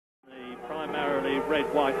the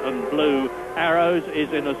red, white and blue arrows,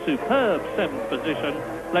 is in a superb 7th position.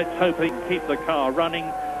 Let's hope he can keep the car running.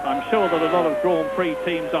 I'm sure that a lot of Grand Prix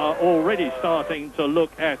teams are already starting to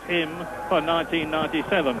look at him for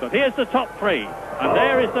 1997. But here's the top 3. And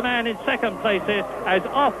there is the man in 2nd place here, as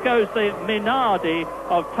off goes the Minardi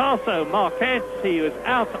of Tarso Marques. He was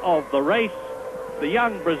out of the race. The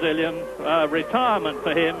young Brazilian, retirement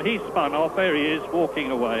for him. He spun off. There he is,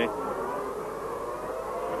 walking away.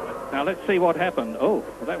 Now let's see what happened. Oh,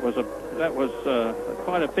 that was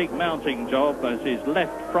quite a big mounting job, as his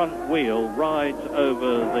left front wheel rides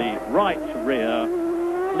over the right rear,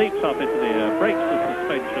 leaps up into the air, breaks the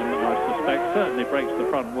suspension, I suspect, certainly breaks the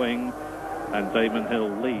front wing, and Damon Hill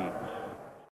leads.